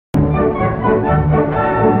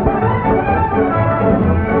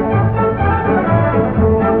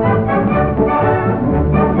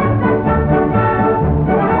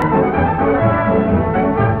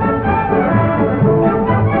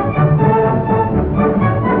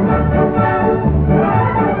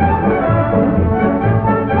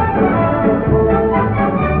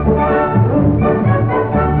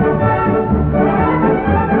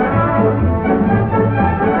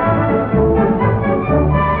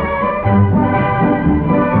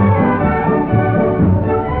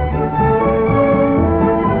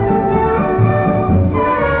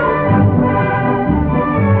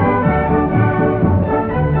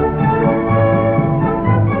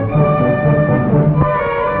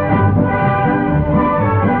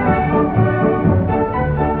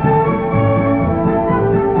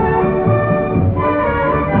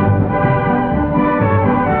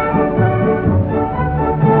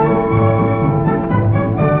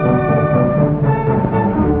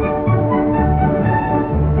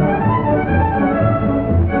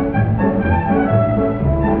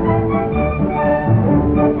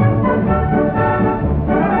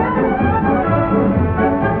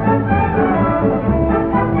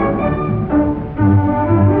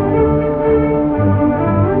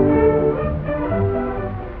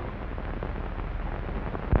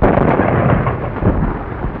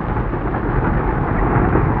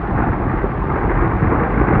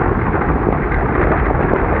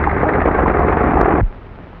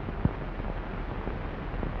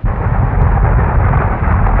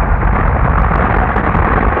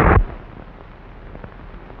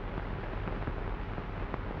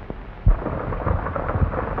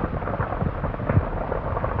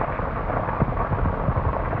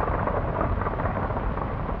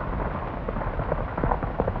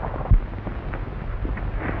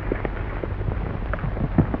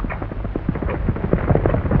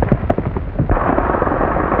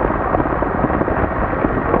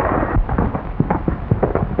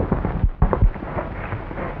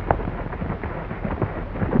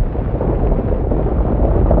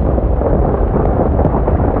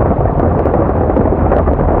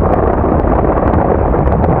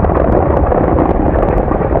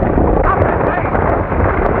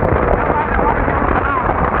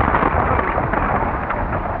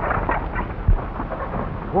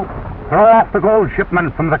gold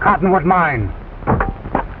shipment from the Cottonwood mine.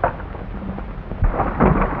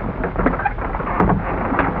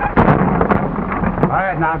 All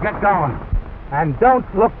right, now get going. And don't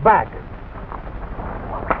look back.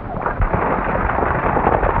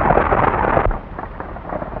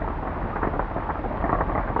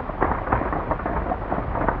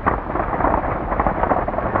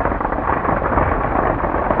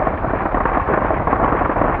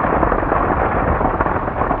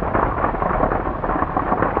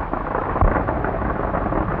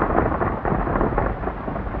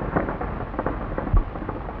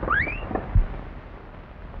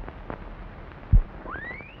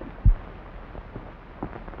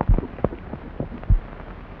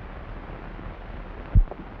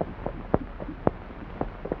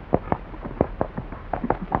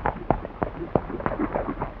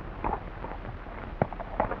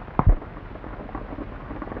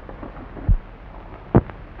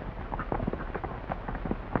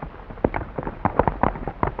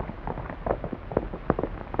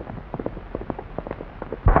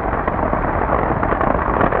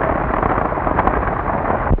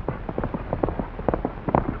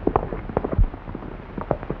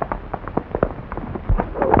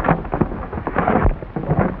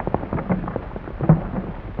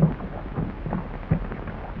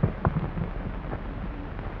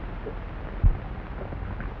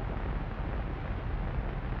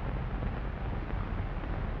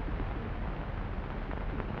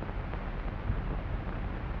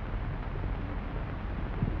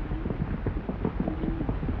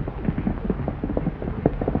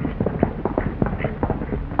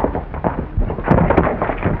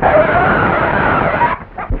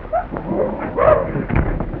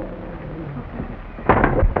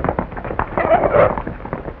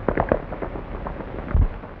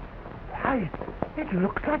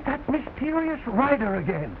 Rider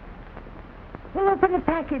again. We'll open the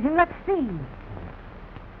package and let's see.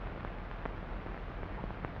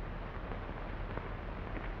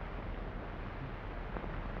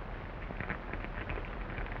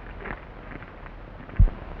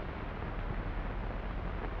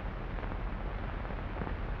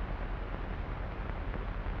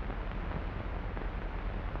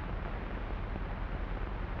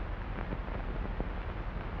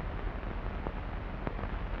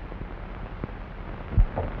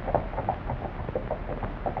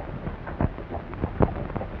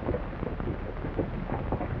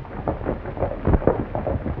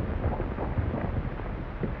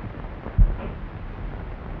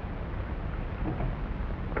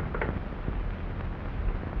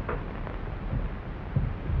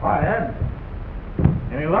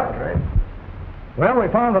 Well, we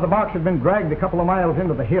found that the box had been dragged a couple of miles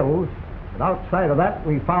into the hills, but outside of that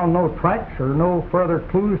we found no tracks or no further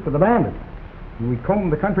clues to the bandit. And we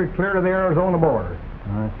combed the country clear to the Arizona border.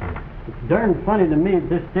 I see. It's darn funny to me at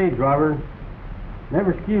this stage, Robert.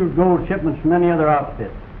 Never steals gold shipments from any other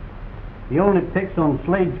outfit. He only picks on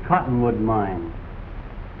Slade's Cottonwood mine.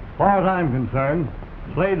 As far as I'm concerned,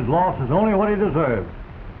 Slade's loss is only what he deserves.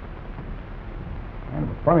 Kind of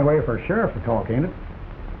a funny way for a sheriff to talk, ain't it?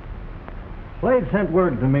 Slade sent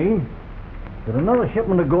word to me that another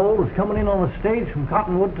shipment of gold was coming in on the stage from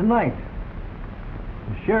Cottonwood tonight.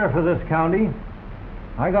 As sheriff of this county,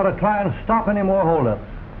 I gotta try and stop any more holdups.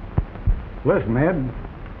 Listen, Ed,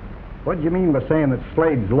 what do you mean by saying that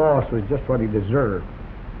Slade's loss was just what he deserved?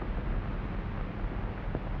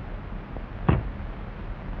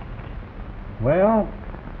 Well,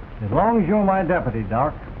 as long as you're my deputy,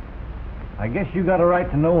 Doc, I guess you got a right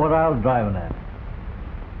to know what I was driving at.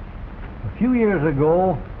 A few years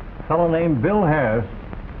ago, a fellow named Bill Harris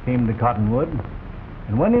came to Cottonwood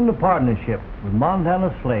and went into partnership with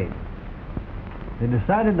Montana Slade. They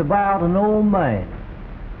decided to buy out an old mine,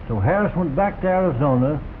 so Harris went back to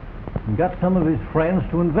Arizona and got some of his friends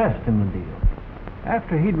to invest in the deal.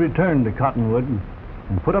 After he'd returned to Cottonwood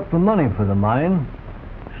and put up the money for the mine,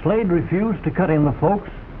 Slade refused to cut in the folks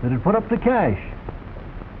that had put up the cash.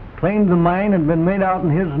 Claimed the mine had been made out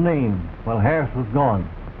in his name while Harris was gone.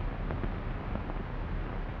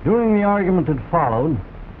 During the argument that followed,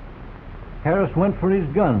 Harris went for his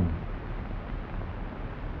gun.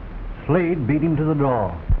 Slade beat him to the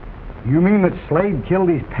draw. You mean that Slade killed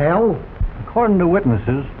his pal? According to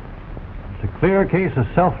witnesses, it's a clear case of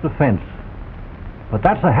self-defense. But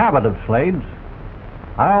that's a habit of Slade's.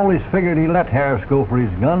 I always figured he let Harris go for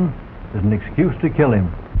his gun as an excuse to kill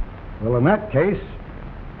him. Well, in that case,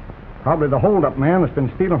 probably the hold-up man that's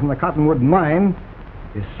been stealing from the Cottonwood mine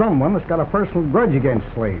is someone that's got a personal grudge against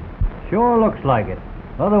Slade. Sure looks like it.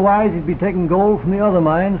 Otherwise, he'd be taking gold from the other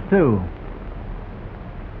mines, too.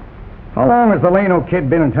 How long has the Llano Kid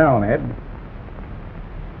been in town, Ed?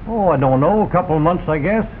 Oh, I don't know. A couple of months, I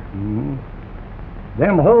guess. Mm-hmm.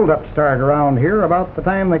 Them holdups started around here about the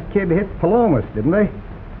time the kid hit Palomas, didn't they?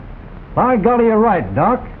 By golly, you're right,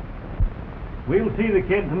 Doc. We'll see the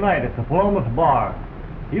kid tonight at the Palomas Bar.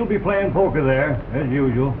 He'll be playing poker there, as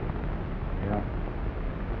usual. Yeah.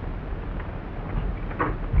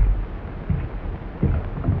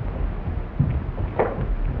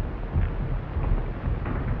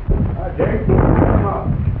 Jake, come up.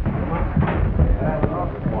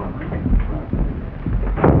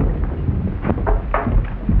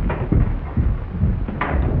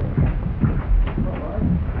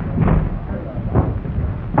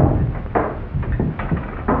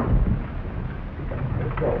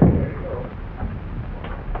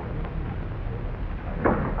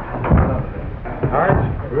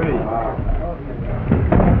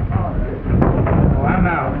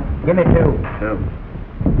 Give me two.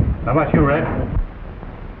 How about you, Red?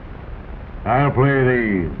 I'll play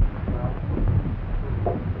these.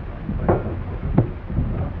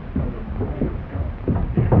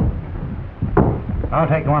 I'll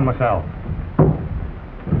take one myself.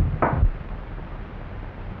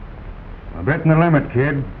 I'm betting the limit,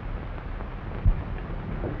 kid.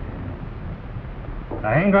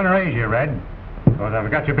 I ain't gonna raise you, Red, because I've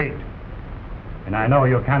got you beat. And I know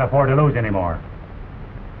you can't afford to lose anymore.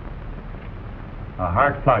 A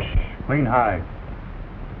hard flush, clean high.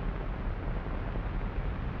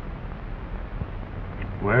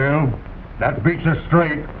 Well, that beats us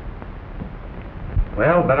straight.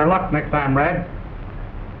 Well, better luck next time, Red.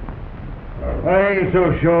 I ain't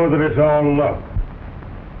so sure that it's all luck.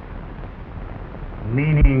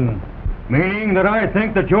 Meaning Meaning that I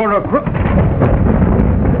think that you're a crook. Come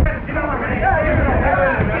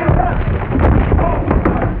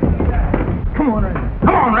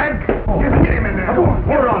on, Red. Come on, Red. Get him in there. Come on.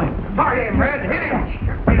 Hold on him. Hard him, Red. Hit him.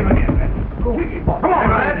 Hit him again, Red. Come on,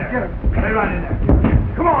 Red. Get him. Stay right in there.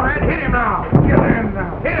 Come on, Red. Hit him now. Get him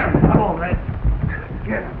now. Hit him. Come on, Red.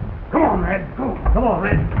 Get him. Come on, Red. Go. Come on,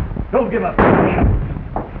 Red. Don't give up. Come on,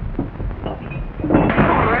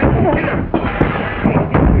 Red. Hit him.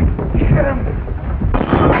 Get him.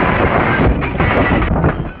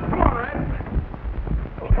 Come on, Red.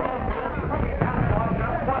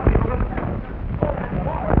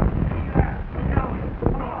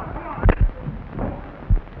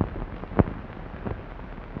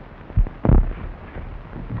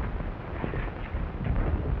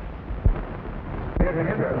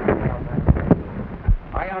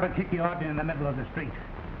 I ought to kick you out in the middle of the street.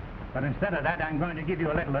 But instead of that, I'm going to give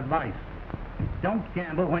you a little advice. Don't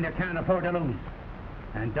gamble when you can't afford to lose.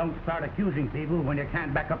 And don't start accusing people when you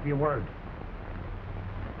can't back up your word.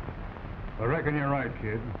 I reckon you're right,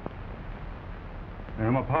 kid. And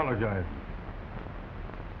I'm apologizing.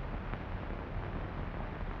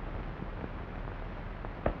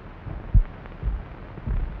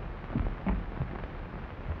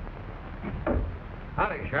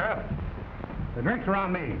 Howdy, Sheriff. The drinks are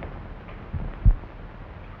on me.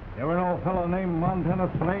 You ever know a fellow named Montana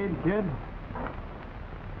Slade, kid?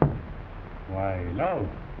 Why, no.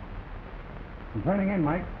 I'm turning in,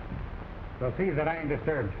 Mike. So see that I ain't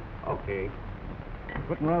disturbed. Okay.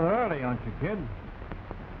 Quitting rather early, aren't you, kid?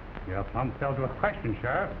 You're plumb filled with questions,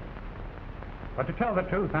 Sheriff. But to tell the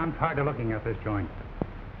truth, I'm tired of looking at this joint.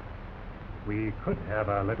 We could have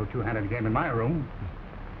a little two-handed game in my room.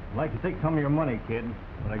 I'd like to take some of your money, kid,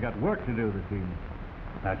 but I got work to do this evening.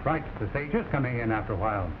 That's right. The stage is coming in after a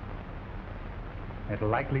while. It'll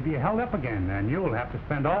likely be held up again, and you'll have to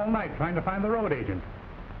spend all night trying to find the road agent.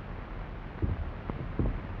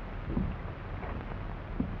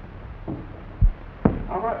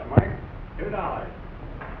 How much, Mike? $2.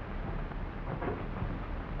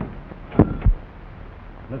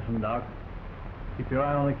 Listen, Doc. Keep your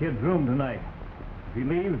eye on the kid's room tonight. If he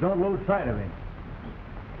leaves, don't lose sight of him.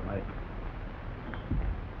 Right.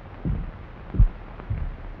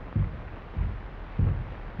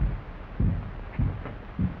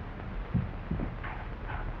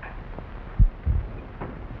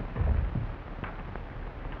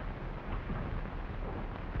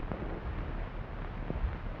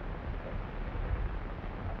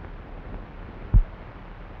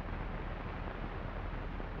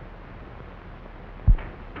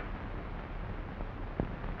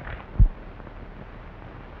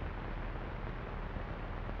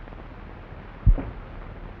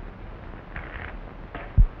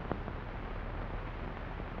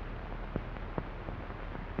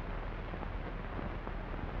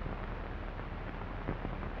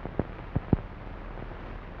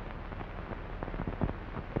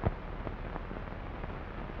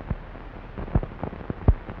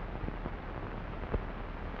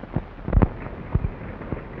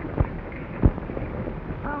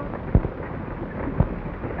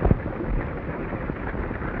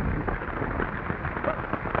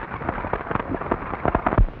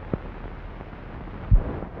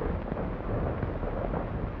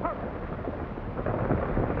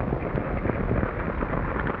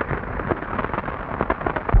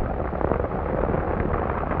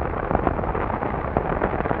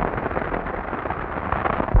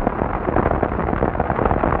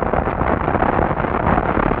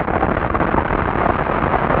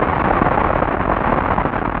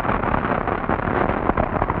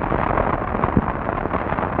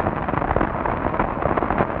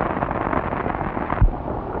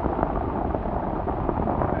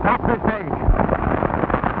 Off the stage.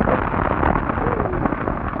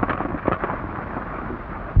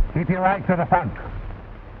 Keep your eyes to the front.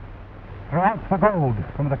 Throw out the gold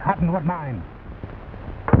from the cottonwood mine.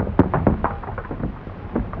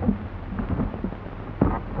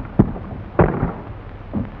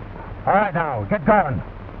 All right, now, get going.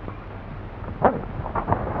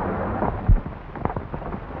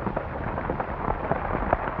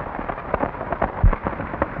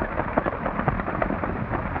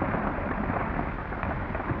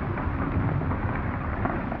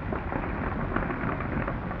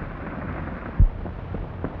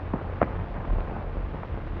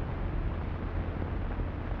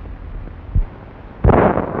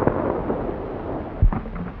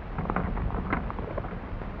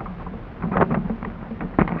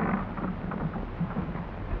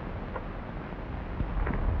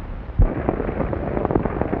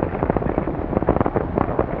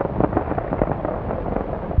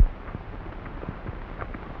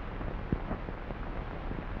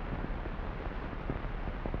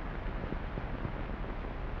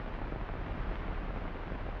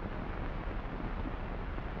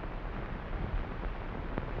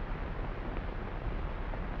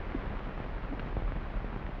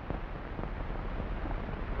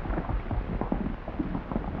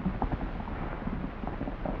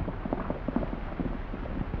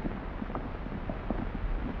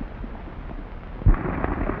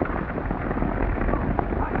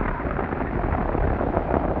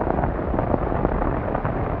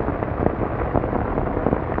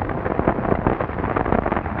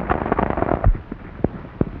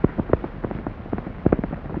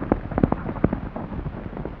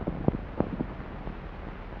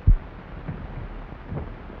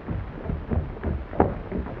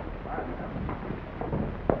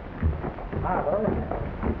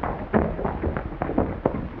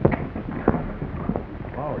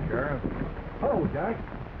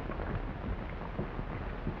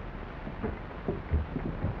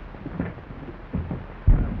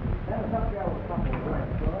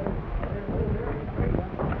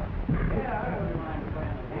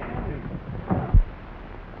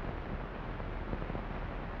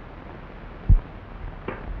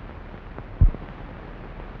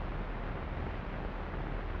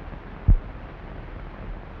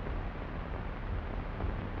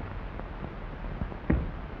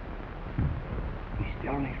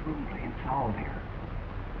 Still in his room playing solitaire.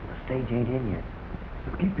 The stage ain't in yet,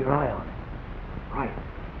 so keep your eye on it. Right.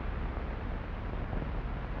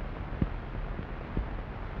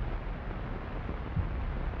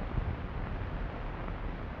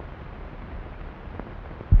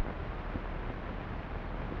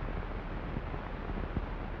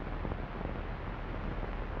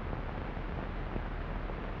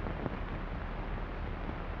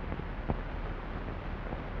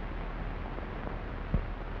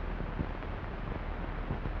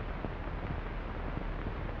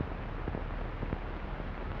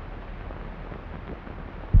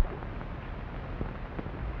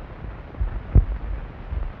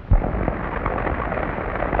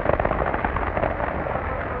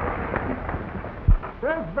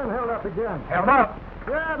 Been held up again. Held up?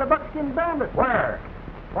 Yeah, the buckskin bandit. Where?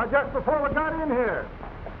 Why, just before we got in here.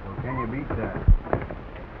 Well, can you beat that?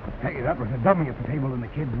 Hey, that was a dummy at the table in the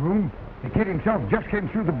kid's room. The kid himself just came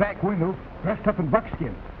through the back window, dressed up in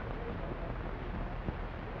buckskin.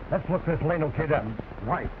 Let's look this Llano Kid up.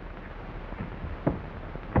 Right.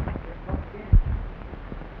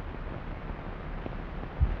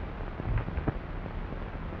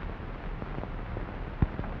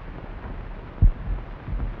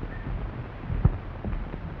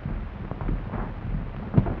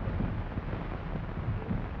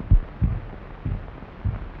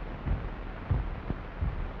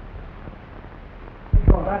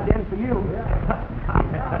 That's in for you.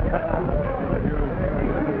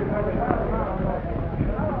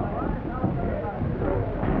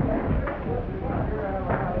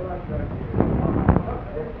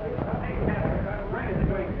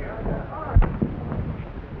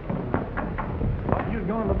 Thought you'd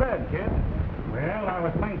gone to bed, kid. Well, I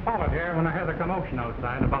was playing solitaire when I heard the commotion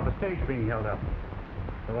outside about the stage being held up.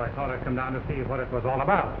 So I thought I'd come down to see what it was all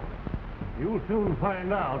about. You'll soon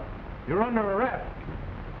find out. You're under arrest.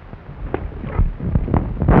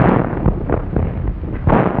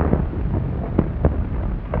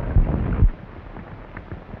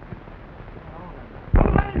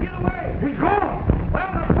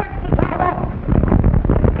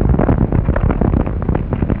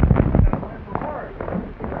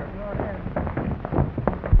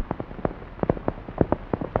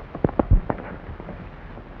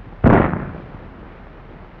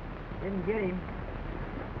 Didn't get him.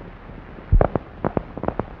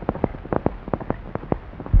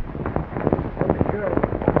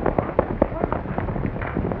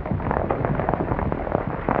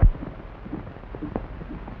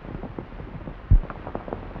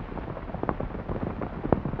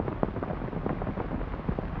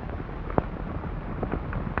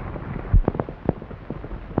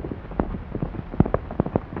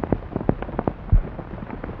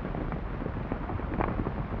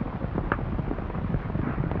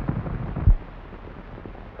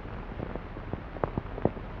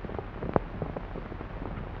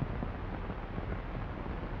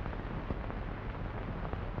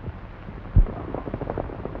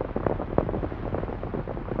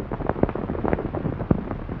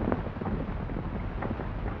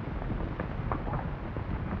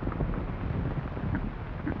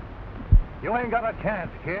 You ain't got a chance,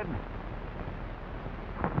 kid.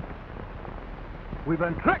 We've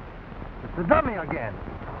been tricked. It's the dummy again.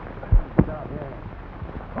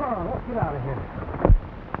 Come on, let's get out of here.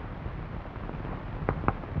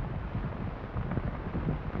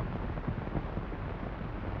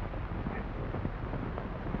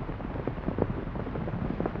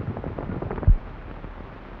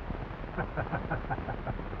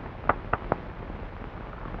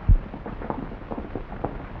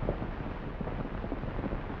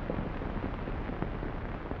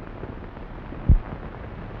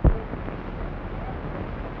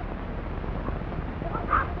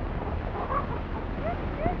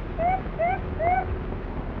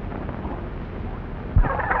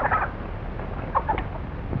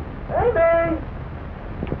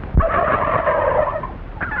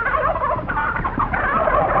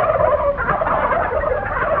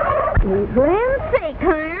 Land's sake,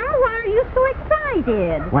 Carl, why are you so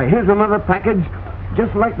excited? Why, here's another package,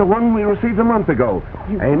 just like the one we received a month ago.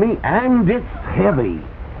 Amy, and it's heavy.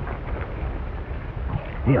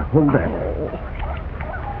 Here, hold that.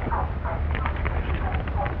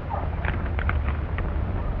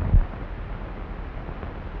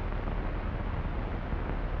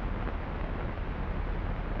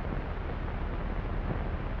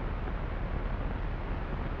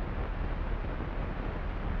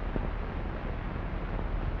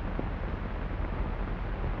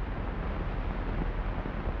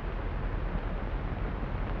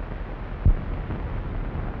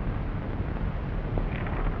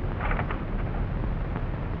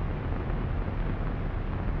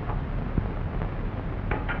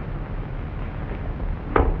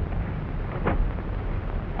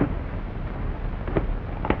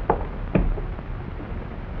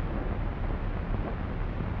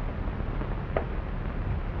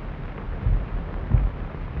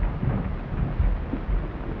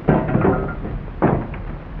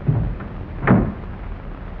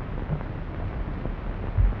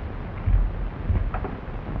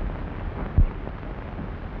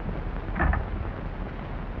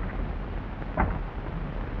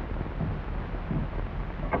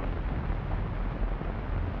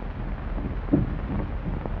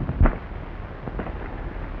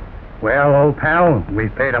 Well, old pal,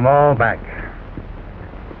 we've paid them all back.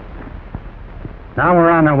 Now we're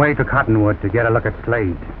on our way to Cottonwood to get a look at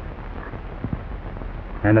Slade.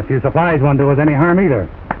 And a few supplies won't do us any harm either.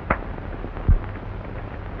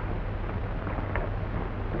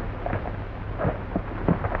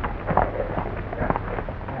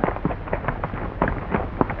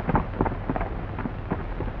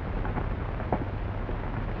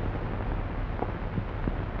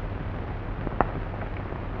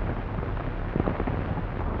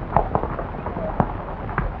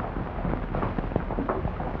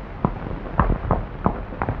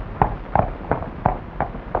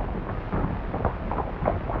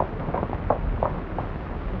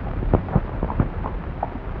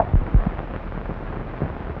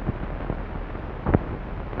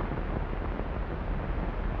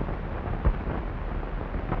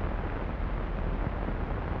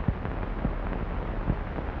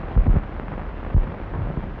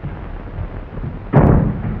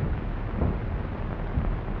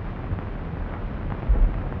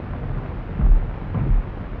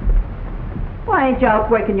 Why ain't you out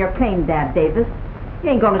working your claim, Dad Davis? You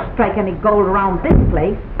ain't gonna strike any gold around this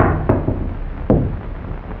place.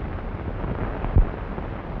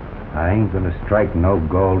 I ain't gonna strike no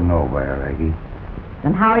gold nowhere, Aggie.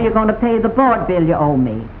 Then how are you gonna pay the board bill you owe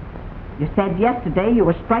me? You said yesterday you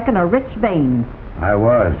were striking a rich vein. I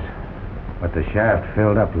was, but the shaft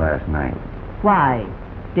filled up last night. Why?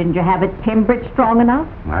 Didn't you have it timbered strong enough?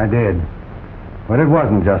 I did, but it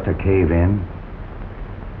wasn't just a cave-in.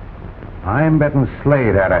 I'm betting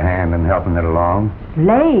Slade had a hand in helping it along.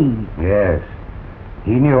 Slade? Yes.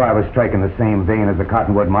 He knew I was striking the same vein as the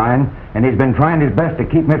Cottonwood mine, and he's been trying his best to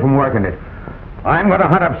keep me from working it. I'm going to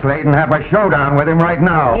hunt up Slade and have a showdown with him right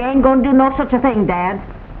now. You ain't gonna do no such a thing, Dad.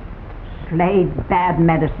 Slade's bad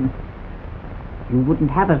medicine. You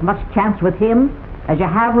wouldn't have as much chance with him as you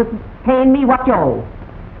have with paying me what you owe.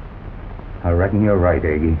 I reckon you're right,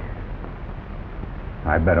 Aggie.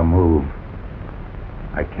 I better move.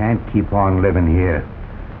 I can't keep on living here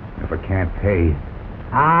if I can't pay.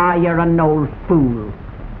 Ah, you're an old fool.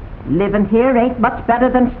 Living here ain't much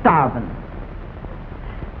better than starving.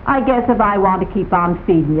 I guess if I want to keep on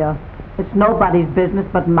feeding you, it's nobody's business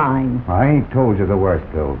but mine. I ain't told you the worst,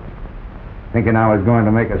 though. Thinking I was going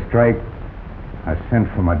to make a strike, I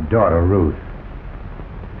sent for my daughter, Ruth.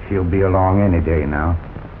 She'll be along any day now.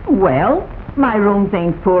 Well, my rooms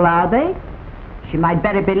ain't full, are they? She might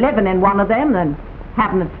better be living in one of them than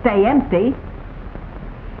having it stay empty.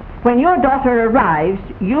 When your daughter arrives,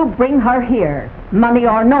 you bring her here, money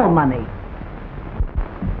or no money.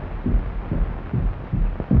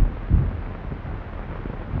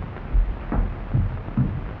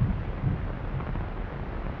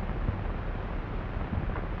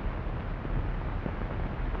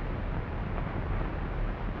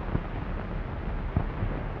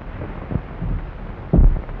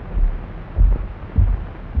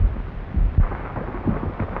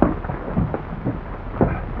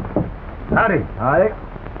 Howdy. Howdy.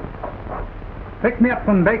 Pick me up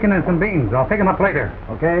some bacon and some beans. I'll pick them up later.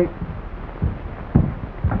 Okay.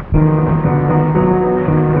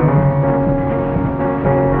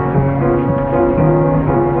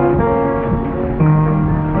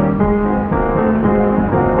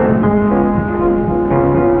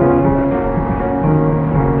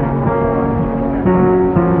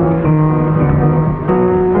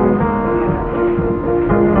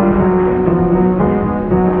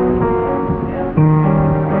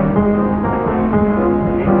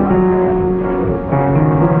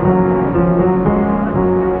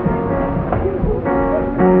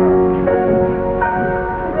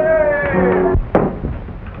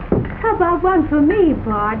 One for me,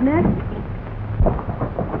 partner.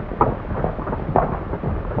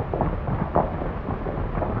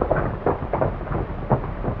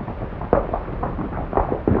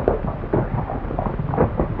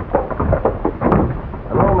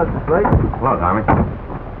 Hello, Mr. Slade. Hello, Tommy.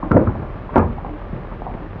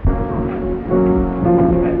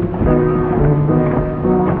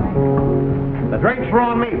 The drinks are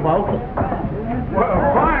on me, folks. Well,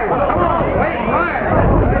 fire! Come on, wait, fire!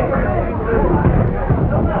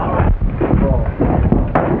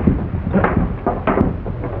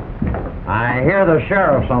 I hear the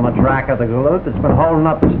sheriff's on the track of the galoot that's been holding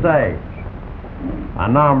up the stage. A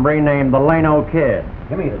nombre named the Llano Kid.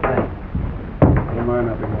 Give me the thing.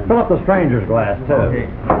 Fill up the stranger's glass, too.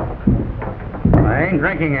 I ain't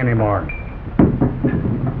drinking anymore.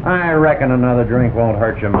 I reckon another drink won't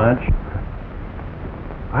hurt you much.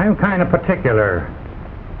 I'm kind of particular.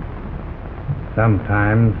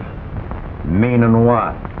 Sometimes. Meaning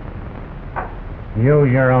what?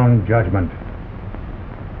 Use your own judgment.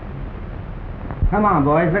 Come on,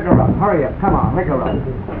 boys, liquor up. Hurry up. Come on, liquor up.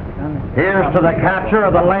 Here's to the capture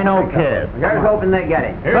of the Llano Kid. Here's hoping they get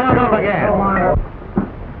it. Fill it up again.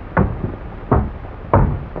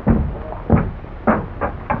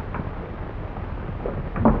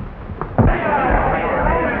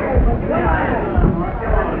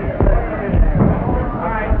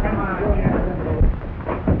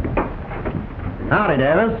 Howdy,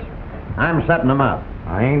 Davis. I'm setting them up.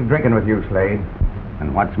 I ain't drinking with you, Slade.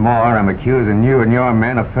 And what's more, I'm accusing you and your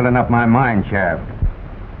men of filling up my mine shaft.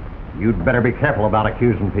 You'd better be careful about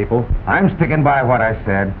accusing people. I'm sticking by what I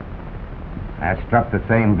said. I struck the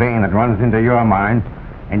same vein that runs into your mine,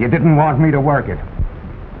 and you didn't want me to work it.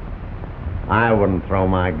 I wouldn't throw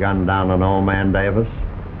my gun down on old man Davis.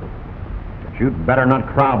 But you'd better not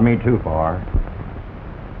crowd me too far.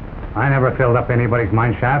 I never filled up anybody's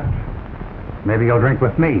mine shaft. Maybe you'll drink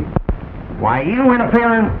with me. Why, you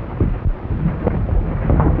interfering?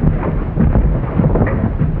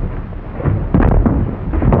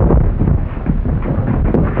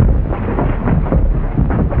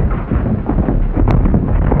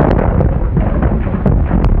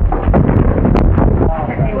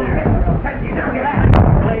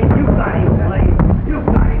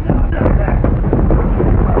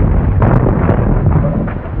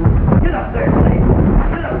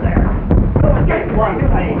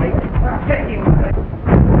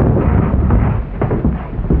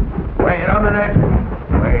 Wait a minute.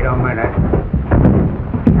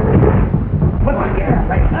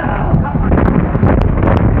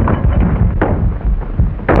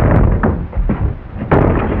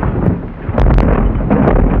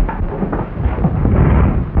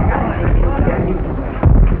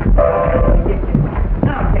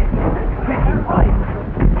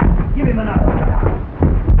 Give him another.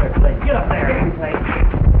 Get up there.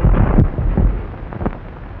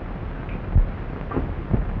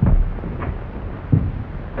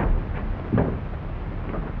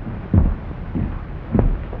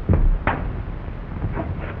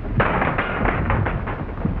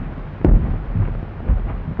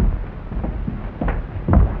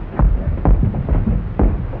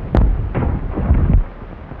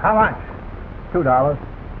 How much? $2.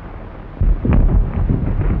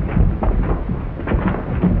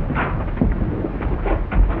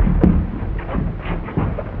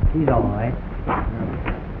 He's all right.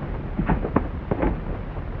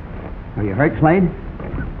 Are you hurt, Slade?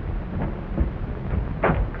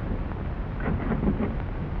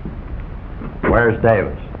 Where's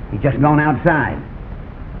Davis? He's just gone outside.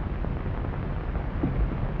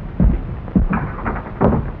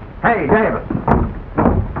 Hey, Davis.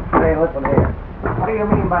 Hey, listen here. What do you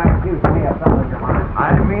mean by accusing me of something you're honest? I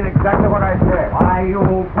didn't mean exactly what I said. Why, you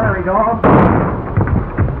old prairie dog.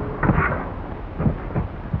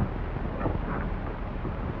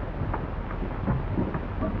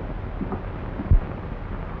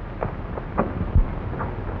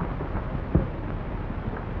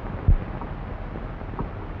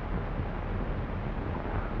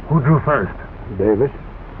 Who drew first? Davis.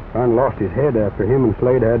 Kind of lost his head after him and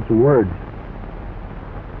Slade had some words.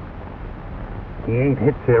 He ain't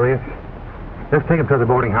hit serious. Let's take him to the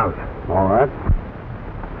boarding house. All right.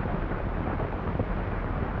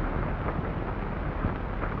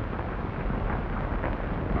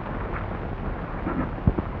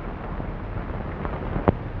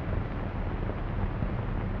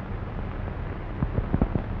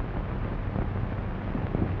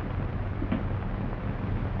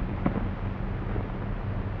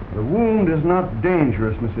 The wound is not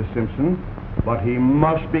dangerous, Mrs. Simpson, but he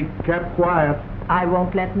must be kept quiet. I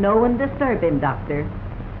won't let no one disturb him, Doctor.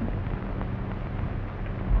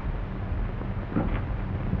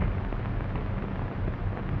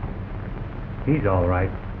 He's all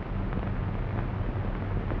right.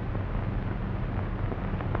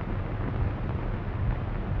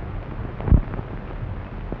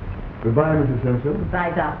 Goodbye, Mrs. Simpson.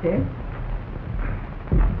 Bye, Doctor.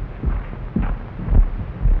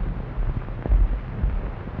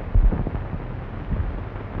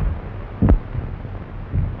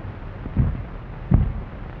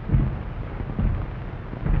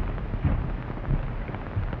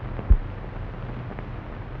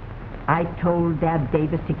 I told Dad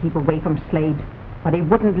Davis to keep away from Slade, but he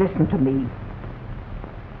wouldn't listen to me.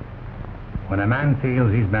 When a man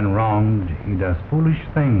feels he's been wronged, he does foolish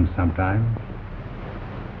things sometimes.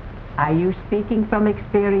 Are you speaking from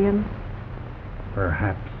experience?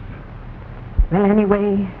 Perhaps. Well,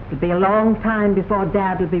 anyway, it'll be a long time before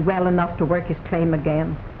Dad will be well enough to work his claim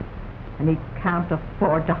again. And he can't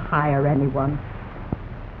afford to hire anyone.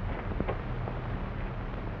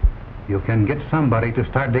 You can get somebody to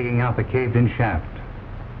start digging out the caved-in shaft.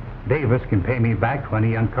 Davis can pay me back when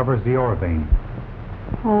he uncovers the ore vein.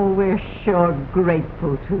 Oh, we're sure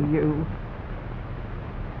grateful to you.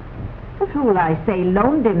 But who'll I say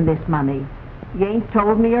loaned him this money? You ain't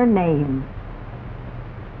told me your name.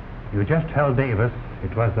 You just tell Davis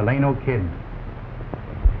it was the Llano Kid.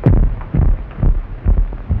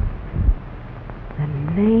 The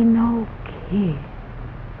Llano Kid.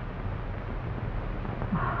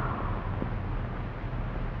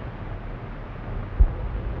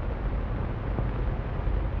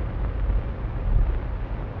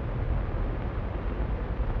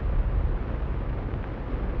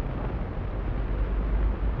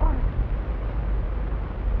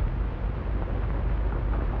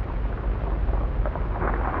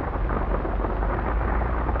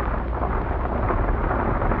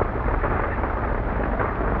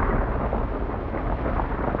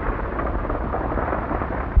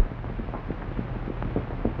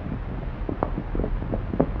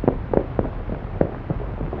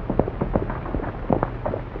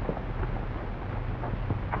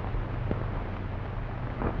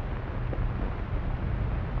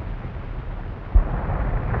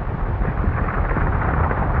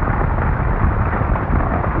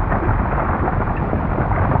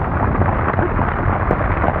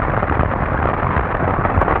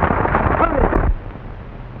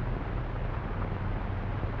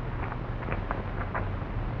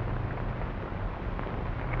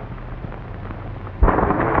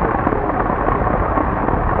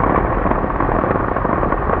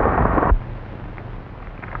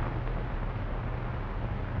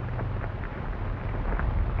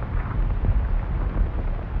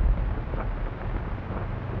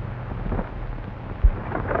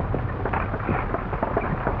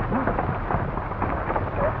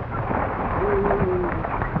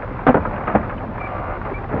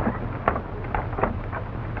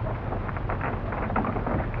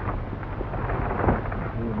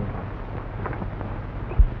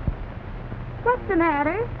 What's the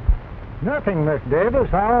matter? Nothing, Miss Davis.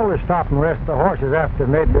 I always stop and rest the horses after they've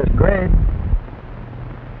made this grade.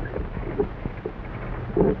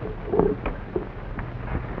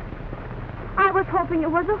 I was hoping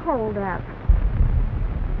it was a holdup.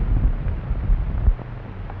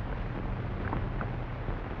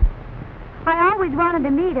 I always wanted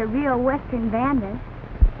to meet a real Western bandit.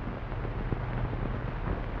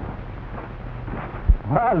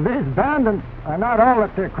 Well, these bandits are not all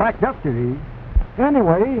that they're cracked up to be.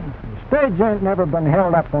 Anyway, the stage ain't never been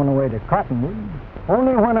held up on the way to Cottonwood.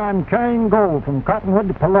 Only when I'm carrying gold from Cottonwood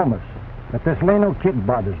to Palomas that this Llano Kid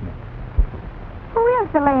bothers me. Who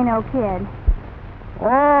is the Llano Kid?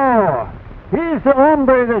 Oh, he's the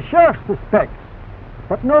hombre the sheriff suspects.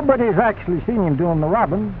 But nobody's actually seen him doing the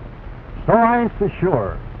robbing, so I ain't so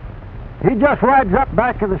sure. He just rides up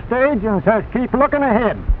back of the stage and says, keep looking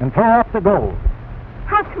ahead and throw off the gold.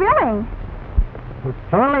 How thrilling. Well,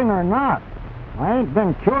 thrilling or not, I ain't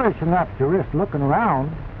been curious enough to risk looking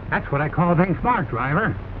around. That's what I call being smart,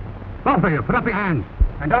 driver. Both of you, put up your hands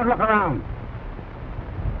and don't look around.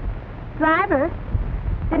 Driver,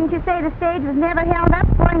 didn't you say the stage was never held up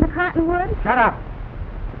going to Cottonwood? Shut up.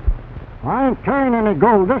 I ain't carrying any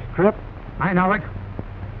gold this trip. I know it.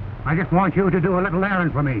 I just want you to do a little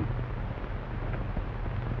errand for me.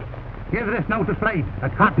 Give this note to Slade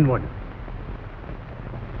at Cottonwood.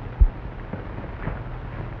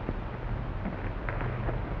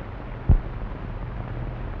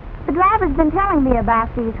 The driver's been telling me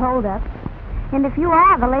about these holdups. And if you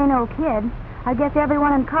are the Llano Kid, I guess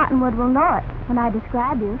everyone in Cottonwood will know it when I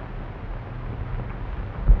describe you.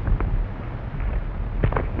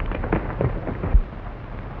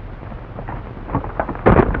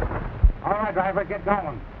 All right, driver, get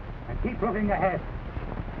going. And keep looking ahead.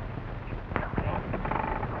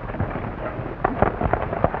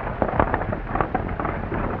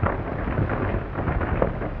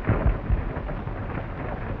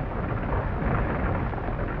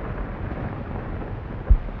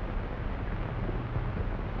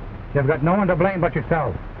 You've got no one to blame but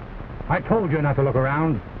yourself. I told you not to look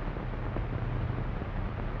around.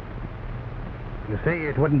 You see,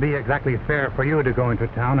 it wouldn't be exactly fair for you to go into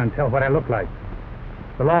town and tell what I look like.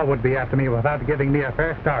 The law would be after me without giving me a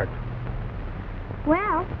fair start.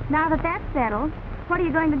 Well, now that that's settled, what are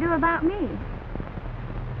you going to do about me?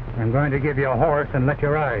 I'm going to give you a horse and let you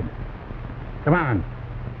ride. Come on.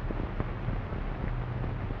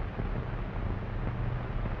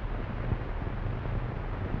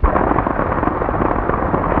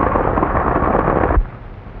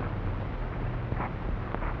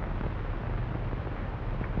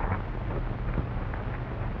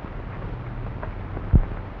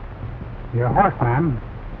 You're a horse, ma'am.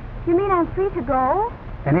 You mean I'm free to go?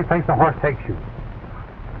 Any place the horse takes you.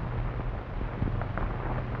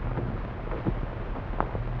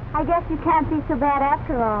 I guess you can't be so bad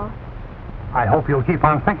after all. I hope you'll keep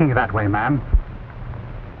on thinking that way, ma'am.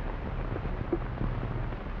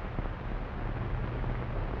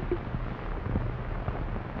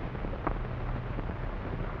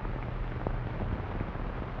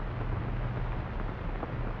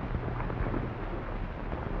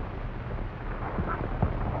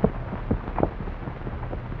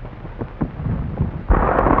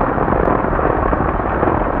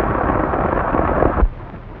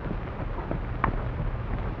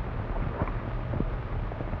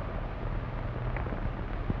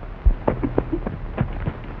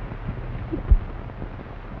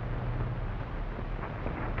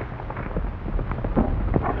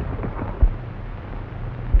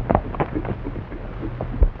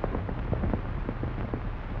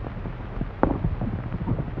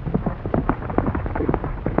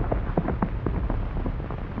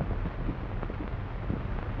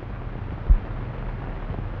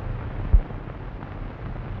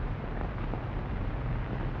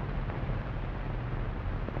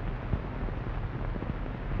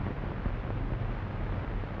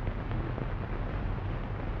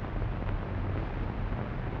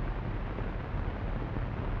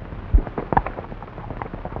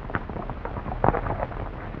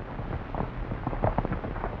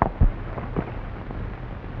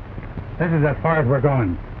 This is as far as we're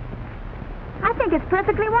going. I think it's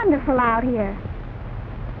perfectly wonderful out here.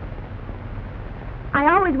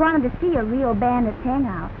 I always wanted to see a real bandit's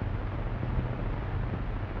hangout.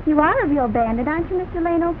 You are a real bandit, aren't you, Mr.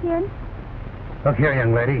 Llano Kid? Look here,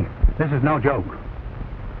 young lady. This is no joke.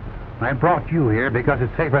 I brought you here because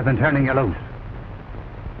it's safer than turning you loose.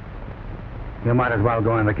 You might as well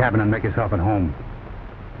go in the cabin and make yourself at home.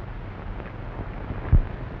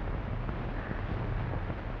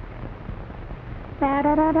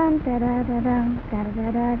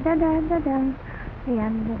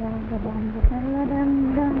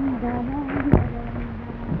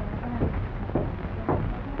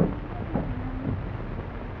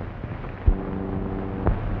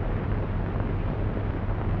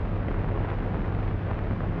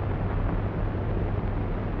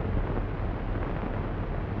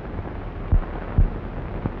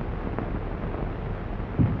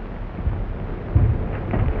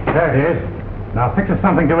 There it is. Now fix us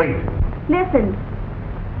something to eat. Listen,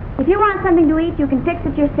 if you want something to eat, you can fix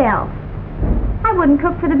it yourself. I wouldn't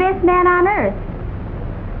cook for the best man on earth.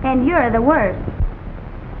 And you're the worst.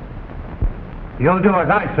 You'll do as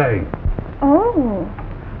I say. Oh,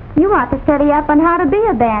 you ought to study up on how to be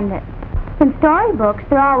a bandit. In storybooks,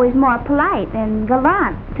 they're always more polite and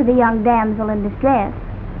gallant to the young damsel in distress.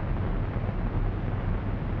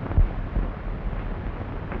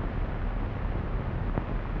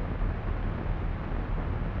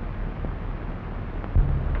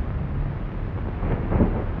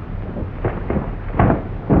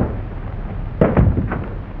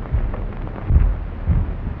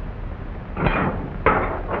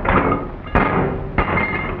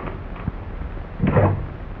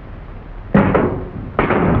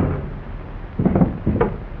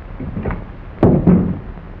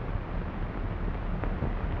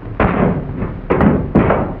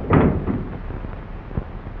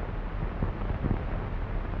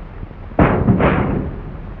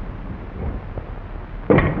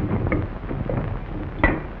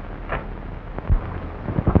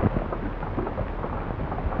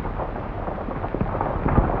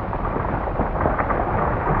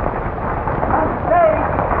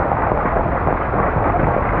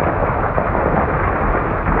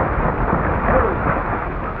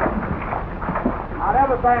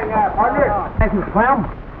 Thank you, Clem.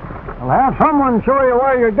 I'll have someone show you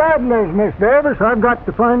where your dad lives, Miss Davis. I've got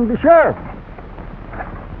to find the sheriff.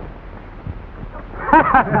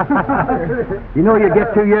 You know you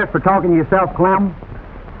get 2 years for talking to yourself, Clem?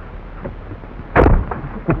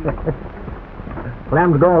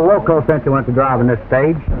 Clem's going loco since he went to driving this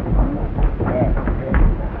stage.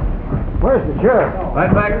 Where's the sheriff?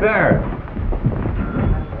 Right back there.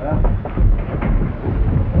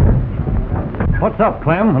 What's up,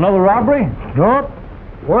 Clem? Another robbery? Nope.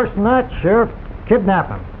 Worse than that, Sheriff.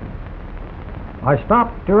 Kidnapping. I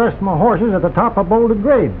stopped to rest my horses at the top of Boulder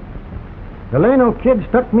Grade. The Llano Kid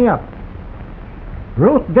stuck me up.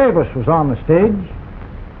 Ruth Davis was on the stage.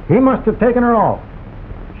 He must have taken her off.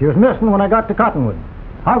 She was missing when I got to Cottonwood.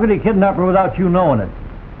 How could he kidnap her without you knowing it?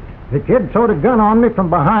 The kid throwed a gun on me from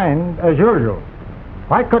behind, as usual.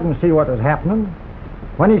 I couldn't see what was happening.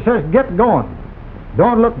 When he says, "Get going,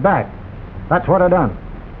 don't look back," that's what I done.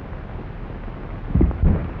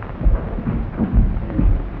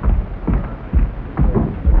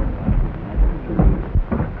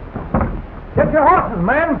 Get your horses,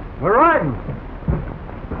 man. We're riding.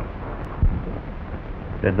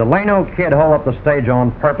 Did the Llano Kid hold up the stage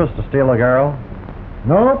on purpose to steal a girl?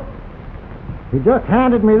 Nope. He just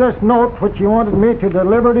handed me this note which he wanted me to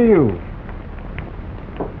deliver to you.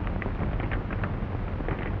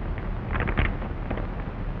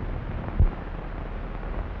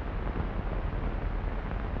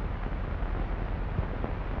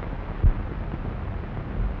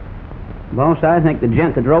 Boss, I think the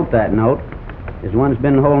gent that wrote that note is the one that's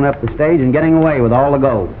been holding up the stage and getting away with all the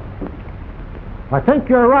gold. I think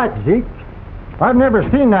you're right, Zeke. I've never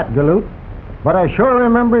seen that galoot, but I sure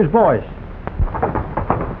remember his voice.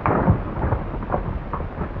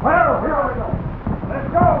 Well, here we go. Let's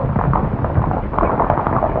go.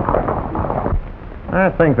 I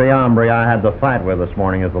think the hombre I had the fight with this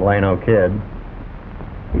morning is the Llano Kid.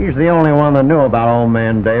 He's the only one that knew about old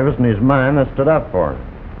man Davis and his mind that stood up for him.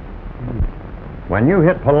 When you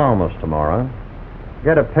hit Palomas tomorrow,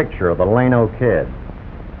 get a picture of the Llano Kid.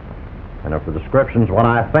 And if the description's what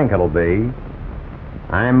I think it'll be,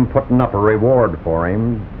 I'm putting up a reward for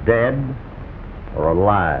him, dead or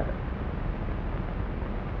alive.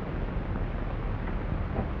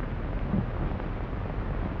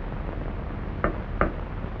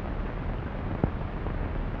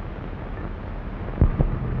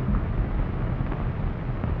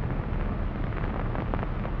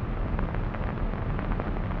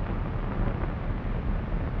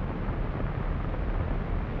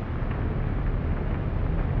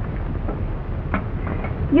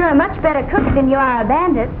 You're a much better cook than you are a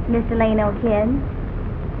bandit, Mr. Llano Kid.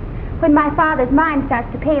 When my father's mine starts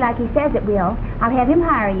to pay like he says it will, I'll have him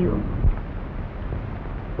hire you.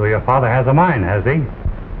 So your father has a mine, has he?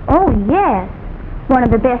 Oh, yes. One of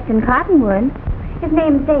the best in Cottonwood. His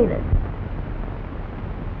name's Davis.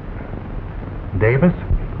 Davis?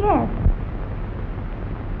 Yes.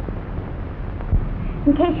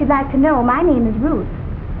 In case you'd like to know, my name is Ruth.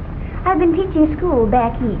 I've been teaching school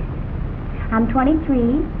back east. I'm 23,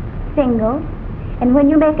 single, and when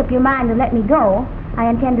you make up your mind to let me go, I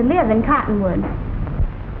intend to live in Cottonwood.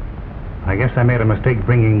 I guess I made a mistake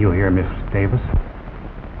bringing you here, Miss Davis.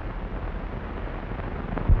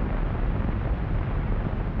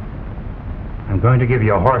 I'm going to give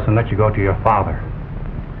you a horse and let you go to your father.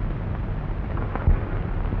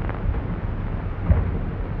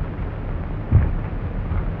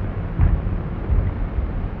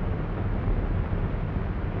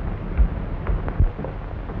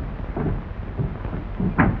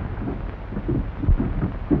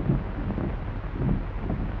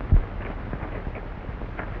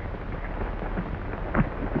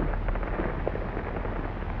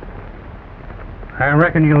 I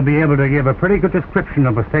reckon you'll be able to give a pretty good description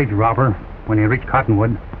of a stage robber when you reach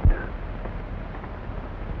Cottonwood.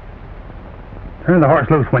 Turn the horse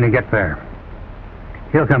loose when you get there.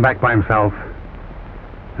 He'll come back by himself,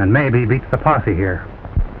 and maybe beats the posse here.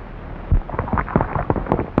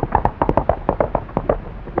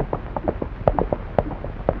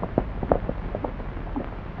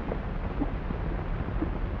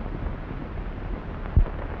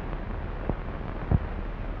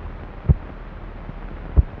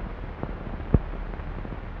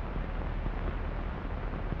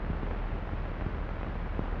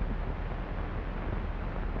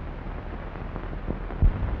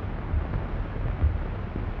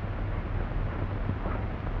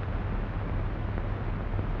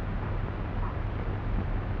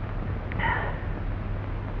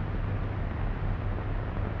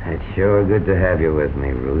 It's sure good to have you with me,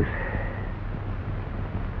 Ruth.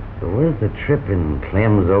 So was the trip in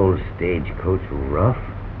Clem's old stagecoach rough?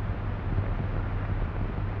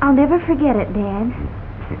 I'll never forget it, Dad.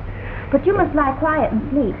 But you must lie quiet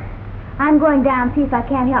and sleep. I'm going down to see if I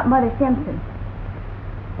can't help Mother Simpson.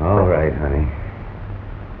 All right, honey.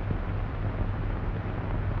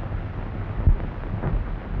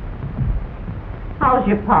 How's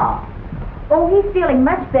your pa? Oh, he's feeling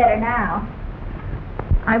much better now.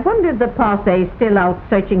 I wonder if the posse's still out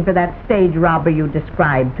searching for that stage robber you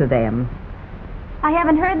described to them. I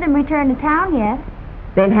haven't heard them return to town yet.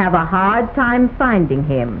 They'll have a hard time finding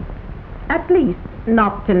him. At least,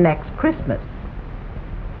 not till next Christmas.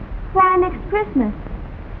 Why next Christmas?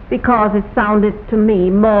 Because it sounded to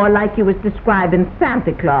me more like you was describing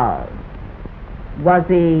Santa Claus. Was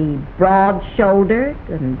he broad-shouldered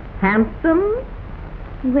and handsome?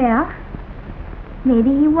 Well,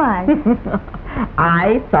 maybe he was.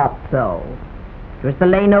 I thought so. It was the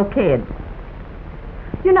Llano Kid.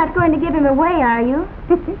 You're not going to give him away, are you?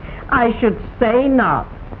 I should say not.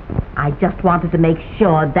 I just wanted to make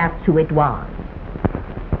sure that's who it was.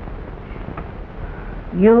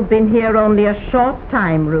 You've been here only a short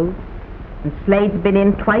time, Ruth, and Slade's been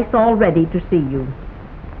in twice already to see you.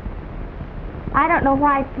 I don't know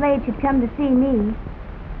why Slade should come to see me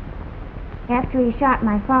after he shot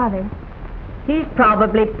my father. He's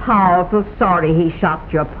probably powerful sorry he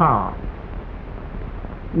shot your pa.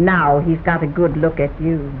 Now he's got a good look at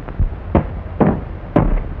you.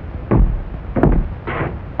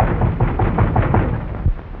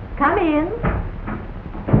 Come in.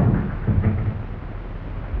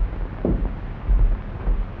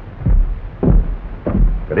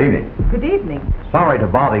 Good evening. Good evening. Sorry to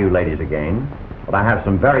bother you ladies again, but I have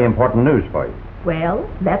some very important news for you. Well,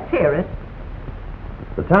 let's hear it.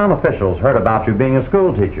 The town officials heard about you being a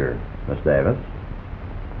school teacher, Miss Davis.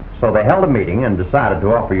 So they held a meeting and decided to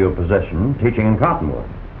offer you a position teaching in Cottonwood.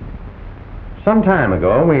 Some time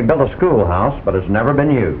ago, we built a schoolhouse, but it's never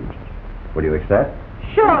been used. Will you accept?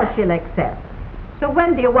 Sure she'll accept. So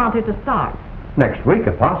when do you want her to start? Next week,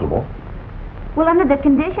 if possible. Well, under the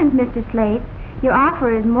conditions, Mr. Slade, your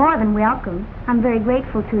offer is more than welcome. I'm very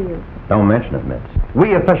grateful to you. Don't mention it, Miss.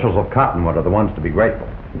 We officials of Cottonwood are the ones to be grateful.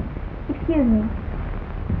 Excuse me.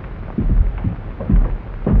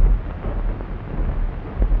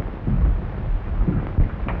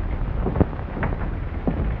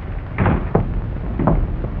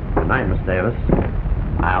 Good night, Miss Davis.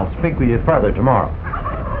 I'll speak with you further tomorrow.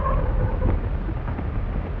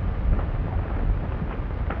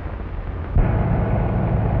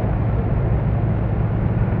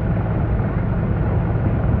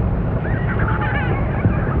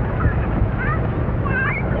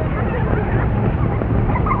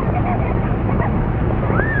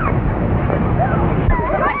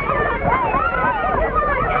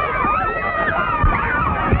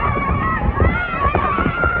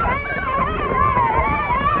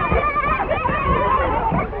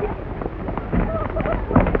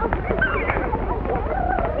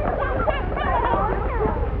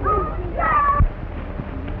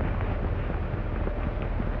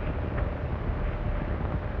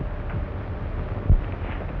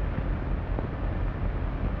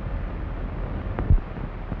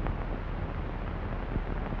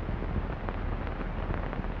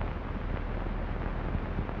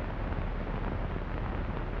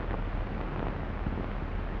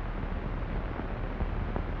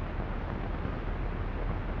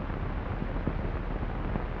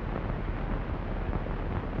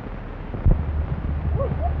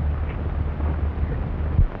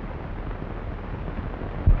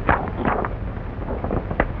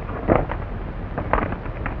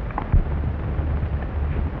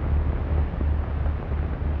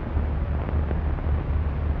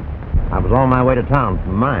 I was on my way to town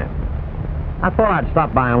from mine. I thought I'd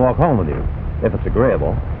stop by and walk home with you. if it's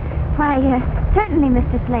agreeable. Why, certainly,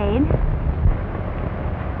 Mr. Slade.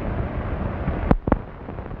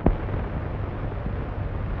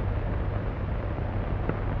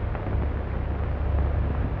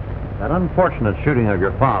 That unfortunate shooting of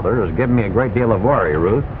your father has given me a great deal of worry,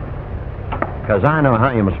 Ruth, because I know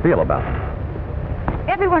how you must feel about it.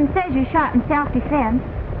 Everyone says you shot in self-defense,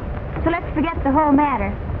 so let's forget the whole matter.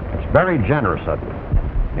 It's very generous of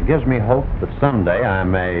you. It gives me hope that someday I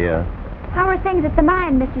may, How are things at the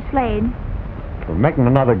mine, Mr. Slade? We're making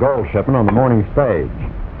another gold shipment on the morning stage,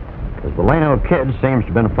 as the Llano Kid seems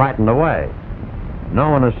to have been frightened away. No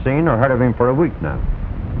one has seen or heard of him for a week now.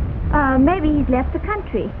 Maybe he's left the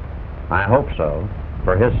country. I hope so,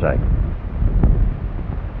 for his sake.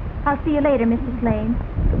 I'll see you later, Mr. Slade.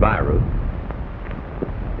 Goodbye, Ruth.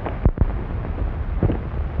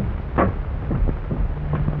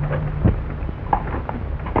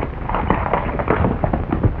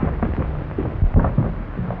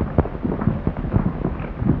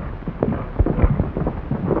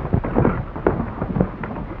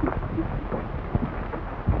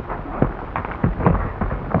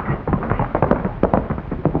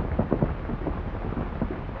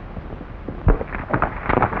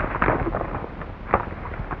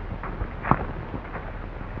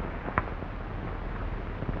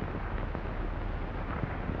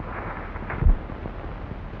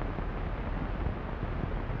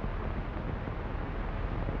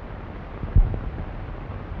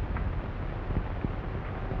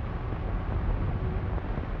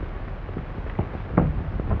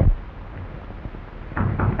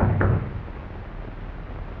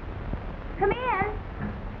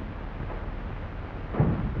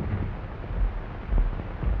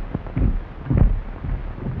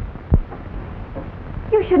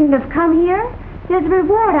 You shouldn't have come here. There's a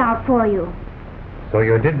reward out for you. So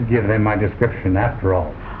you did give them my description after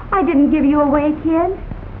all. I didn't give you away, kid.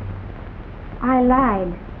 I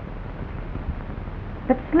lied.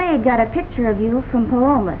 But Slade got a picture of you from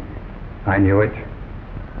Palomas. I knew it.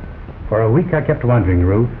 For a week I kept wondering,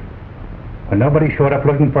 Ruth. When nobody showed up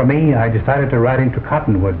looking for me, I decided to ride into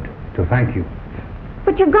Cottonwood to thank you.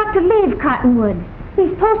 But you've got to leave Cottonwood.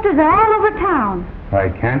 These posters are all over town. I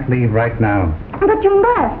can't leave right now. But you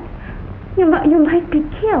must. You might be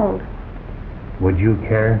killed. Would you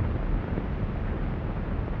care?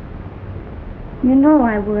 You know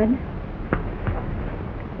I would.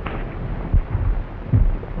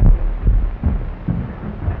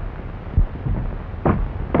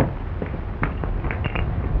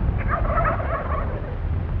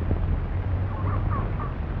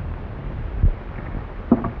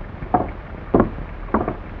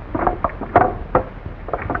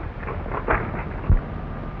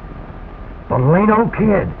 The Llano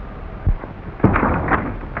Kid.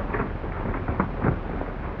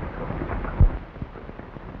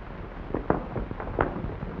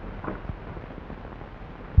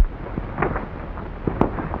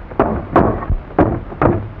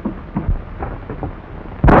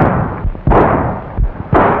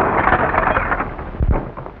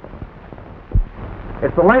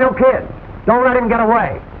 It's the Llano Kid. Don't let him get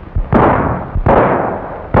away.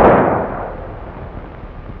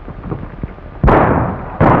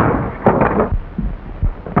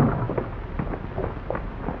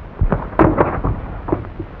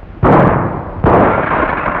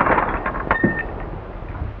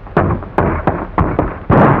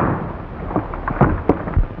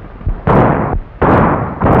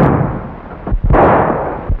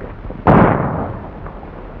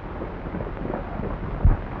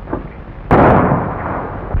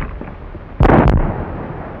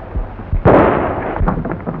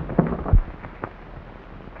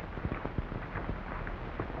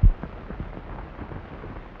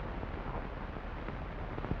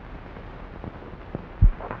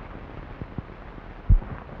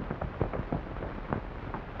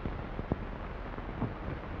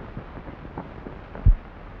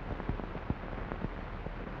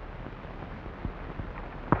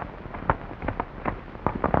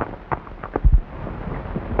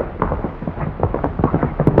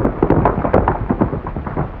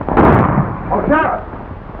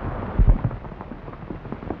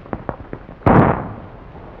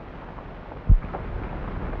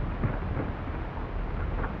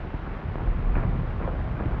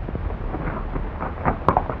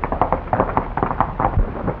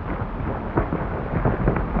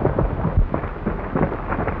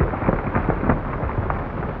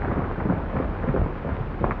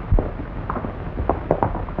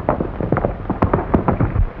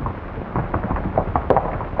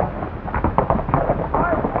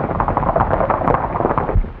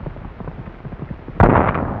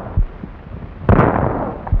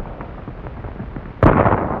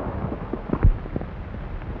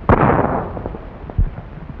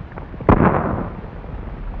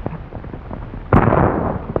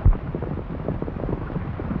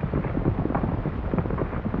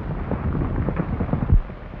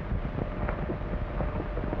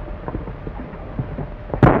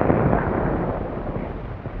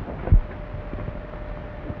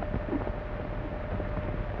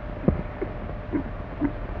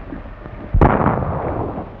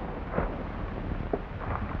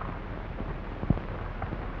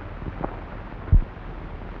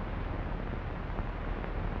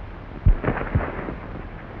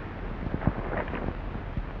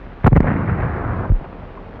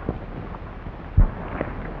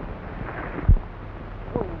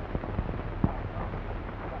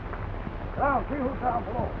 down. See who's down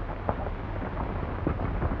below.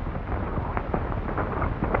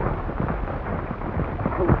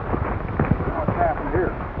 What's happened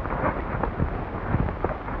here?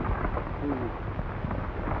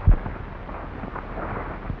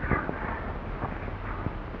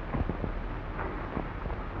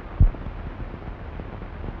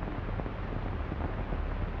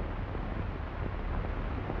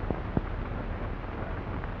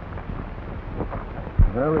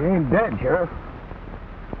 Well, he ain't dead, Sheriff.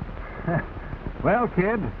 Well,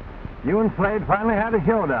 kid, you and Slade finally had a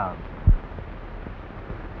showdown.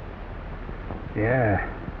 Yeah.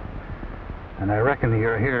 And I reckon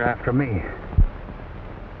you're here after me.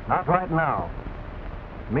 Not right now.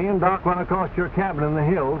 Me and Doc went across your cabin in the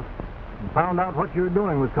hills and found out what you were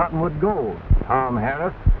doing with Cottonwood Gold, Tom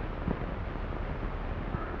Harris.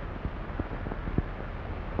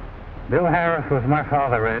 Bill Harris was my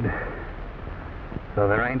father, Red. So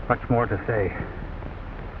there ain't much more to say.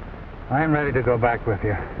 I'm ready to go back with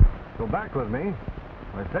you. Go back with me?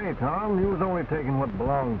 I say, Tom, you was only taking what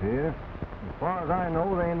belonged to you. As far as I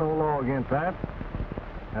know, there ain't no law against that.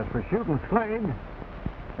 As for shooting Slade,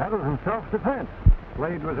 that was in self-defense.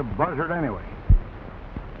 Slade was a buzzard anyway.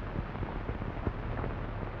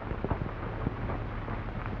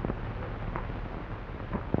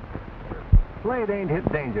 Slade ain't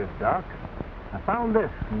hit dangerous, Doc. I found this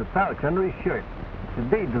in the pouch under his shirt. It's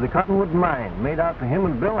a deed to the Cottonwood mine made out to him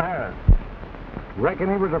and Bill Harris. Reckon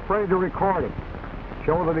he was afraid to record it.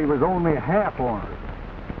 Show that he was only a half owner.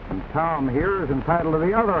 And Tom here is entitled to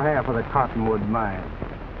the other half of the Cottonwood mine.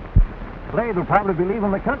 Slade will probably be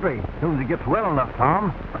leaving the country as soon as he gets well enough,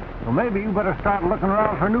 Tom. So maybe you better start looking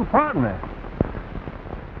around for a new partner.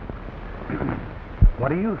 What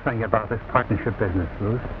do you think about this partnership business,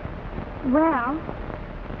 Ruth? Well,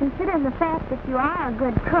 considering the fact that you are a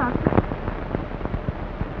good cook